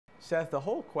Seth, the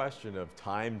whole question of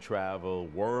time travel,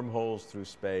 wormholes through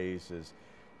space,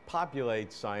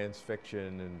 populates science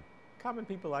fiction, and common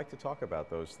people like to talk about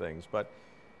those things. But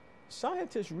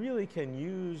scientists really can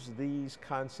use these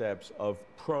concepts of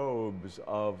probes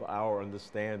of our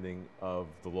understanding of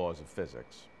the laws of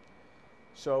physics.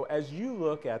 So as you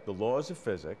look at the laws of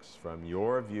physics from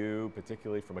your view,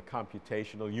 particularly from a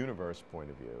computational universe point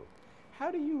of view,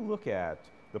 how do you look at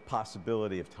the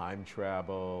possibility of time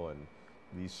travel and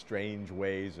these strange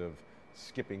ways of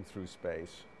skipping through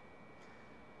space?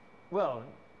 Well,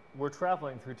 we're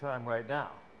traveling through time right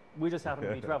now. We just happen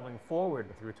to be traveling forward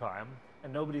through time,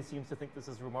 and nobody seems to think this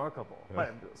is remarkable. But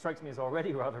it strikes me as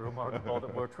already rather remarkable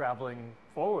that we're traveling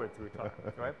forward through time,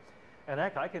 right? And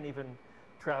heck, I can even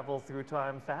travel through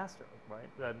time faster, right?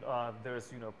 And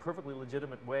there's perfectly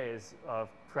legitimate ways of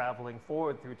traveling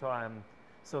forward through time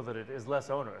so that it is less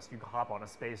onerous. You can hop on a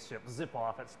spaceship, zip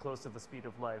off, it's close to the speed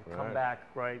of light, come back,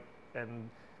 right? And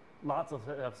lots of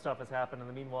stuff has happened in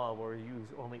the meanwhile where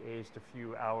you've only aged a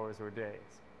few hours or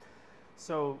days.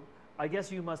 So I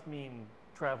guess you must mean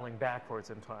traveling backwards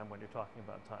in time when you're talking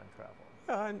about time travel.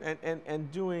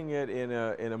 And doing it in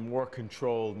a more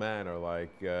controlled manner, like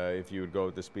if you would go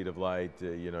at the speed of light,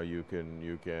 you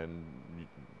can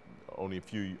only a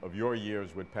few of your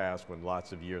years would pass when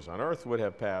lots of years on Earth would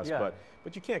have passed,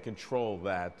 but you can't control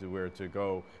that to where to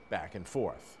go back and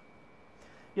forth.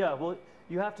 Yeah, well,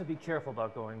 you have to be careful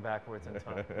about going backwards in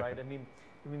time, right? I mean,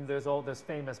 there's all this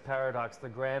famous paradox, the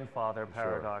grandfather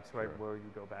paradox, right, where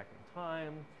you go back in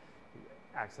time, you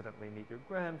accidentally meet your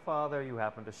grandfather, you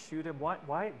happen to shoot him.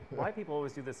 Why people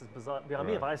always do this is bizarre. I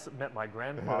mean, if I met my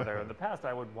grandfather in the past,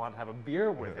 I would want to have a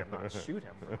beer with him, not shoot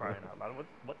him, for crying out loud.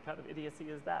 What kind of idiocy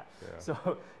is that?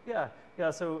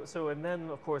 Yeah. So and then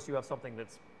of course you have something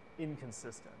that's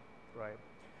inconsistent, right?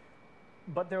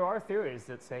 But there are theories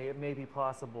that say it may be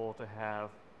possible to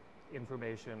have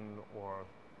information or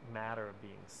matter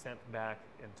being sent back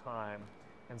in time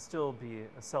and still be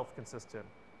a self-consistent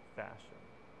fashion.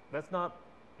 That's not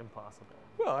impossible.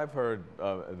 Well, I've heard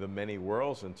the many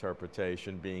worlds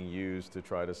interpretation being used to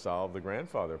try to solve the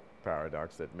grandfather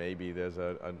paradox, that maybe there's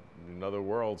another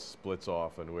world splits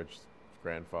off in which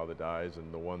grandfather dies,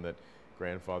 and the one that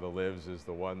grandfather lives is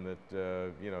the one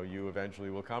that you eventually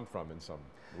will come from in some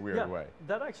weird way.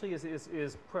 That actually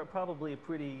is probably a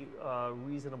pretty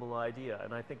reasonable idea,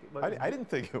 and I think I didn't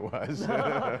think it was.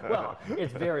 Well,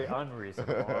 it's very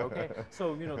unreasonable. Okay,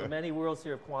 so the many worlds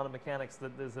theory of quantum mechanics,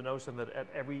 that there's a notion that at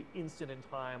every instant in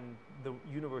time the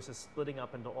universe is splitting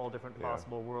up into all different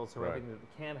possible worlds, so everything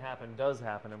that can happen does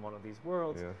happen in one of these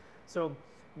worlds. So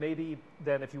maybe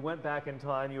then if you went back in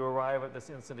time, you arrive at this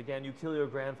instant again, you kill your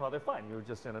grandfather, fine, you're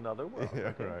just in another world.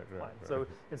 Right. So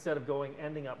instead of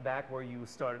ending up back where you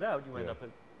started out, you end up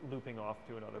looping off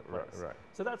to another place.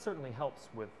 So that certainly helps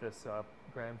with this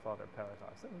grandfather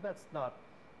paradox. And that's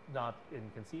not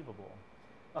inconceivable.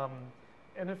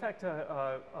 And in fact,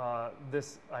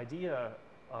 this idea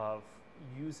of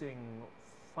using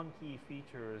funky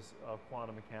features of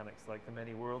quantum mechanics, like the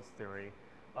many worlds theory,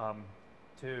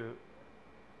 to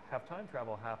have time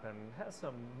travel happen has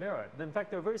some merit. In fact,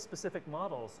 there are very specific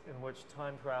models in which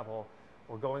time travel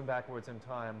or going backwards in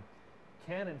time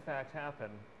can in fact happen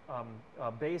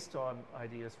based on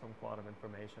ideas from quantum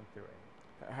information theory.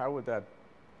 How would that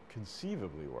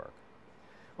conceivably work?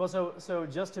 Well, so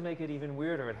just to make it even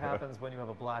weirder, it happens when you have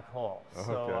a black hole.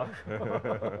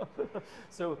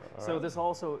 So this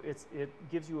also, it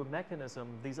gives you a mechanism,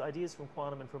 these ideas from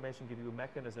quantum information give you a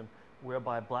mechanism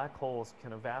whereby black holes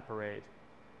can evaporate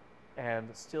and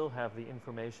still have the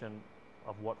information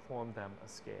of what formed them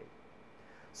escape.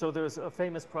 So there's a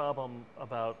famous problem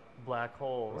about black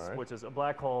holes, which is a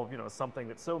black hole, something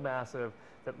that's so massive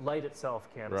that light itself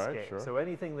can't escape. So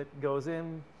anything that goes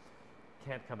in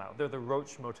can't come out. They're the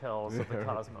Roach motels of the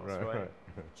cosmos, right?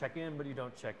 Check in, but you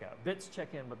don't check out. Bits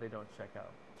check in, but they don't check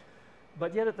out.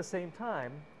 But yet at the same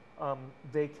time,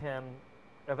 they can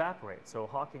evaporate. So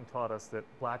Hawking taught us that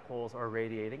black holes are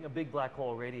radiating. A big black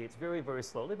hole radiates very, very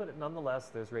slowly, but nonetheless,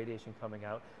 there's radiation coming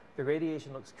out. The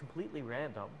radiation looks completely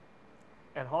random.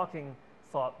 And Hawking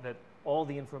thought that all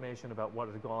the information about what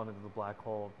had gone into the black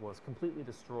hole was completely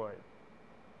destroyed.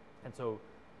 And so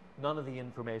none of the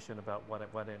information about what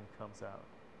went in comes out.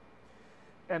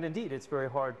 And indeed, it's very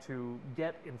hard to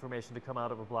get information to come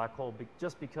out of a black hole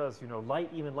just because,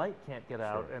 even light can't get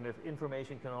out. And if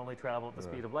information can only travel at the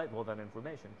speed of light, well, then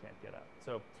information can't get out.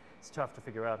 So it's tough to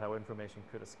figure out how information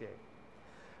could escape.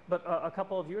 But a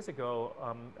couple of years ago,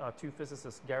 two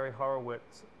physicists, Gary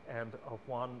Horowitz and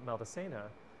Juan Maldacena,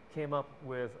 came up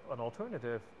with an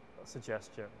alternative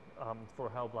suggestion for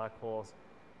how black holes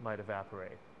might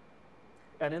evaporate.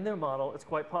 And in their model, it's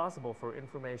quite possible for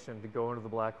information to go into the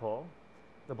black hole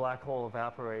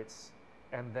evaporates,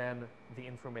 and then the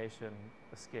information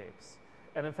escapes.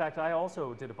 And in fact, I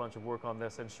also did a bunch of work on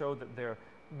this and showed that their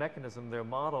mechanism, their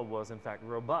model was in fact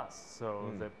robust,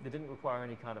 so that it didn't require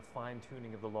any kind of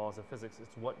fine-tuning of the laws of physics.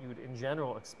 It's what you'd in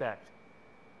general expect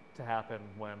to happen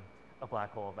when a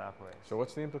black hole evaporates. So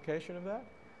what's the implication of that?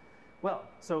 Well,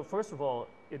 so first of all,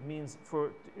 it means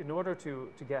in order to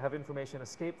have information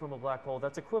escape from a black hole,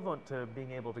 that's equivalent to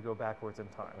being able to go backwards in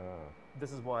time.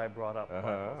 This is why I brought up black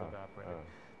holes evaporating.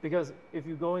 Because if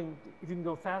you can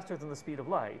go faster than the speed of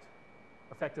light,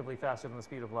 effectively faster than the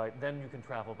speed of light, then you can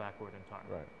travel backward in time.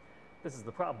 Right. This is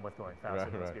the problem with going faster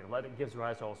than the speed of light. It gives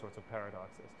rise to all sorts of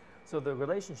paradoxes. So the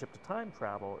relationship to time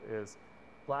travel is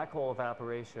black hole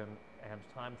evaporation and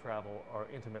time travel are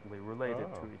intimately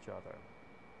related to each other.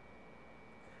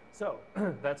 So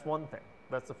that's one thing.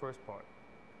 That's the first part.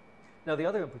 Now, the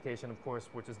other implication, of course,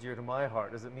 which is dear to my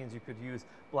heart, is it means you could use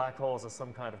black holes as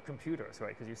some kind of computers,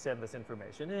 right? Because you send this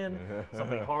information in,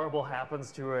 something horrible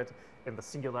happens to it in the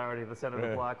singularity of the center of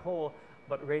the black hole,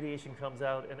 but radiation comes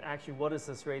out, and actually, what is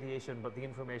this radiation but the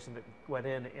information that went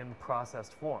in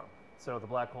processed form? So the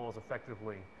black hole is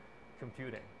effectively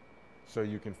computing. So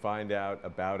you can find out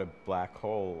about a black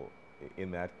hole in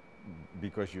that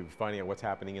because you're finding out what's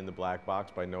happening in the black box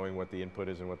by knowing what the input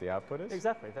is and what the output is?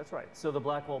 Exactly, that's right. So the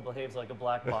black hole behaves like a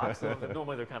black box. So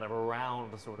normally they're kind of a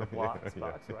round sort of box,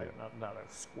 right? Not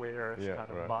a square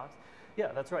kind of box.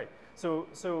 Yeah, that's right.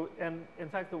 And in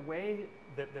fact, the way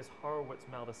that this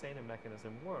Horowitz-Maldacena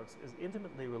mechanism works is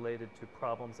intimately related to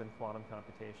problems in quantum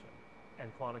computation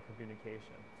and quantum communication.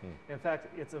 In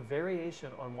fact, it's a variation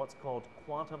on what's called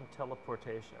quantum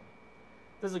teleportation.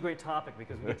 This is a great topic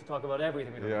because we get to talk about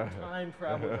everything. We talk about time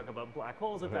travel, we talk about black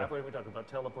holes evaporating, we talk about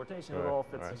teleportation, it all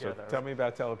fits together. So tell me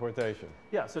about teleportation.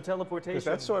 Yeah, so teleportation. Because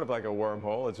that's sort of like a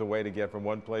wormhole. It's a way to get from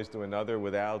one place to another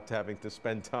without having to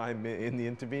spend time in the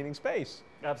intervening space.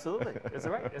 Absolutely, is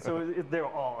that right? So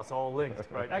it's all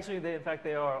linked, right? Actually, in fact,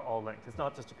 they are all linked. It's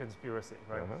not just a conspiracy,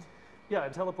 right? Yeah,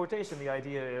 in teleportation, the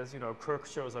idea is, Kirk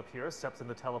shows up here, steps in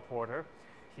the teleporter,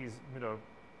 he's,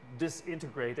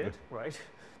 disintegrated, right?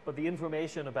 But the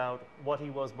information about what he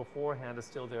was beforehand is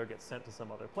still there, gets sent to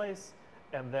some other place,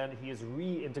 and then he is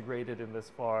reintegrated in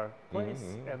this far place,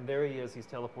 and there he is, he's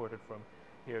teleported from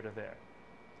here to there.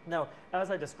 Now, as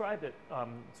I described it,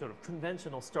 sort of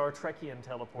conventional Star Trekian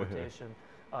teleportation,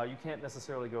 you can't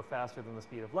necessarily go faster than the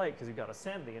speed of light because you've got to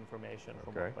send the information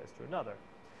from one place to another.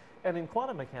 And in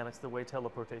quantum mechanics, the way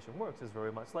teleportation works is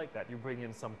very much like that. You bring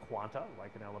in some quanta, like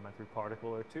an elementary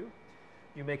particle or two.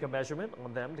 You make a measurement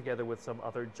on them together with some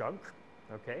other junk,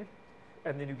 okay?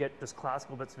 And then you get this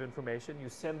classical bits of information. You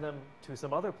send them to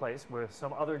some other place where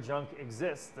some other junk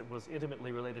exists that was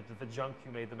intimately related to the junk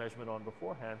you made the measurement on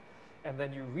beforehand. And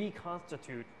then you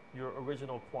reconstitute your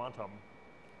original quantum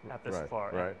at this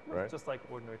far end. Just like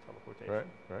ordinary teleportation.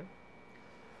 Right.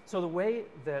 So the way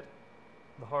that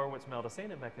the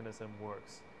Horowitz-Maldacena mechanism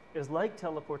works is like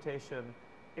teleportation,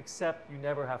 except you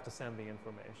never have to send the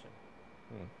information.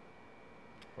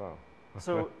 Wow.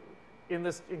 So in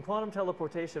quantum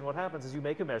teleportation, what happens is you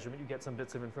make a measurement, you get some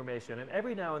bits of information, and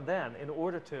every now and then, in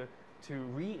order to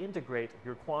reintegrate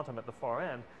your quantum at the far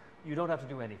end, you don't have to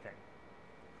do anything.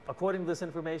 According to this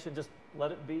information, just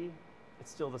let it be.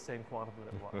 It's still the same quantum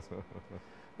that it was.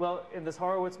 Well, in this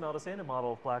Horowitz-Maldacena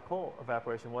model of black hole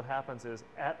evaporation, what happens is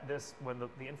when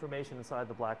the information inside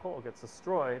the black hole gets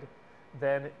destroyed,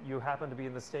 then you happen to be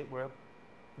in the state where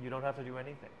you don't have to do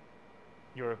anything.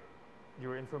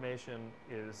 Your information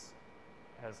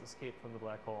has escaped from the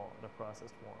black hole in a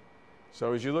processed form.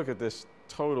 So as you look at this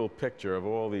total picture of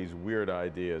all these weird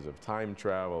ideas of time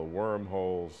travel,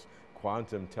 wormholes,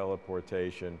 quantum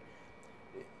teleportation,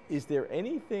 is there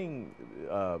anything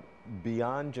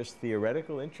beyond just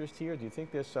theoretical interest here? Do you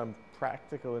think there's some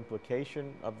practical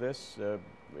implication of this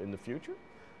in the future?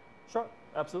 Sure,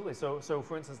 absolutely. So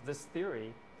for instance, this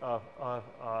theory of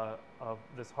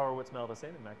this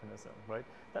Horowitz-Maldacena mechanism, right?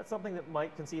 That's something that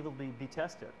might conceivably be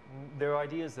tested. There are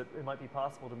ideas that it might be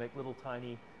possible to make little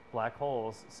tiny black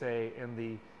holes, say in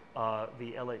the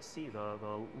LHC, the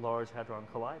Large Hadron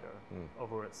Collider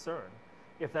over at CERN.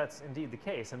 If that's indeed the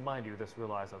case, and mind you, this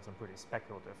relies on some pretty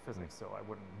speculative physics, so I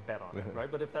wouldn't bet on it, right?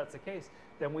 But if that's the case,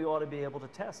 then we ought to be able to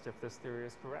test if this theory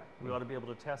is correct. We ought to be able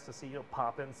to test to see,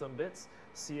 pop in some bits,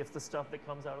 see if the stuff that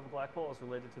comes out of the black hole is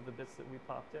related to the bits that we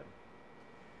popped in.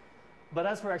 But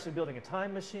as for actually building a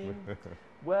time machine,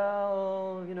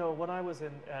 well, when I was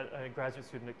a graduate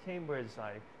student at Cambridge,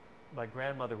 my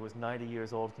grandmother, who was 90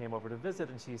 years old, came over to visit,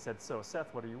 and she said, "So, Seth,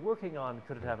 what are you working on?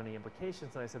 Could it have any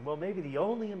implications?" And I said, "Well, maybe the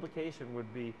only implication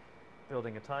would be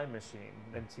building a time machine.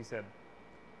 And she said,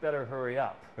 better hurry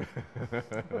up.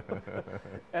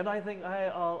 And I think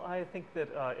that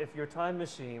if your time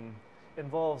machine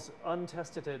involves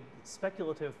untested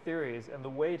speculative theories, and the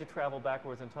way to travel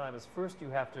backwards in time is first you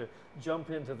have to jump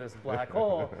into this black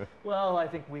hole, well, I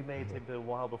think we may take a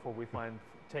while before we find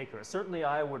takers. Certainly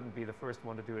I wouldn't be the first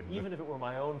one to do it, even if it were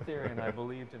my own theory and I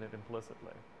believed in it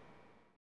implicitly.